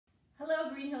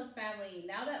Hello, Green Hills family.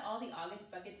 Now that all the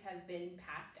August buckets have been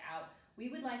passed out,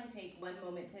 we would like to take one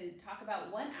moment to talk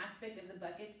about one aspect of the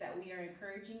buckets that we are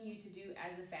encouraging you to do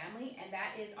as a family, and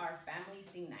that is our family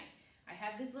sing night. I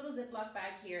have this little Ziploc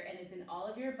bag here, and it's in all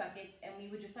of your buckets, and we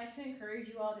would just like to encourage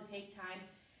you all to take time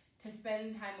to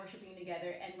spend time worshiping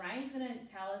together, and Ryan's going to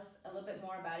tell us a little bit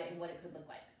more about it and what it could look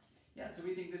like. Yeah, so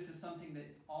we think this is something that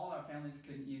all our families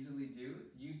could easily do.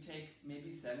 You take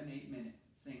maybe 7-8 minutes,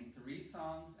 sing 3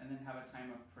 songs, and then have a time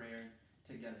of prayer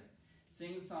together.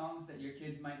 Sing songs that your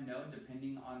kids might know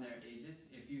depending on their ages.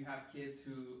 If you have kids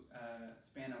who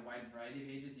span a wide variety of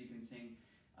ages, you can sing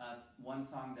one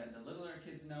song that the littler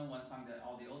kids know, one song that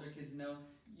all the older kids know.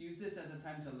 Use this as a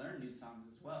time to learn new songs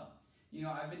as well. You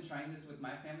know, I've been trying this with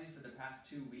my family for the past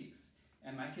 2 weeks.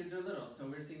 And my kids are little, so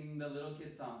we're singing the little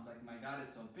kid songs like My God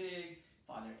is So Big,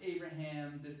 Father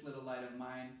Abraham, This Little Light of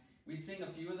Mine. We sing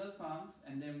a few of those songs,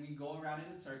 and then we go around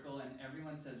in a circle, and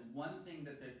everyone says one thing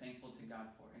that they're thankful to God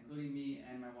for, including me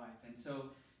and my wife. And so,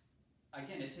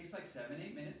 again, it takes like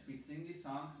 7-8 minutes. We sing these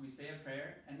songs, we say a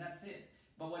prayer, and that's it.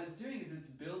 But what it's doing is it's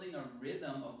building a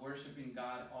rhythm of worshiping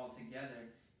God all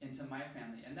together into my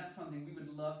family. And that's something we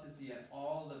would love to see at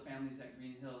all the families at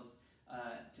Green Hills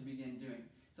to begin doing.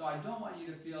 So I don't want you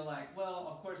to feel like, well,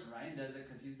 of course Ryan does it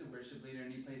because he's the worship leader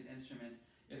and he plays instruments.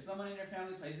 If someone in your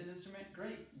family plays an instrument,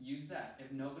 great, use that.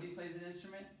 If nobody plays an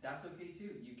instrument, that's okay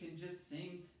too. You can just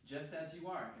sing just as you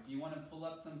are. If you want to pull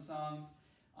up some songs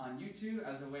on YouTube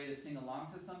as a way to sing along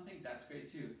to something, that's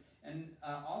great too. And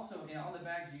also, in all the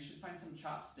bags, you should find some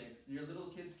chopsticks. Your little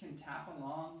kids can tap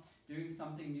along doing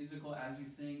something musical as you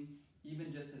sing,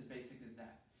 even just as basic as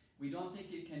that. We don't think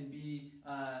it can be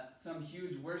some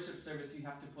huge worship service you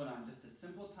have to put on, just a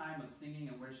simple time of singing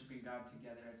and worshiping God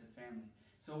together as a family.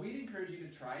 So we'd encourage you to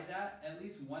try that at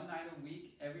least one night a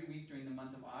week, every week during the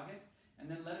month of August, and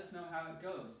then let us know how it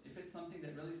goes. If it's something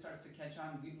that really starts to catch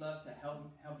on, we'd love to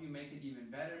help you make it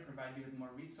even better, provide you with more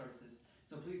resources.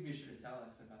 So please be sure to tell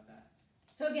us about that.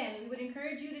 So again, we would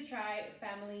encourage you to try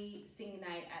family sing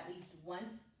night at least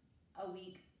once a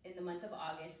week in the month of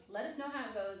August. Let us know how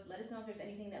it goes. Let us know if there's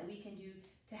anything that we can do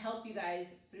to help you guys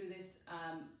through this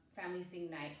family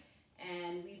sing night.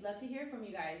 And we'd love to hear from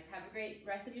you guys. Have a great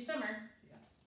rest of your summer.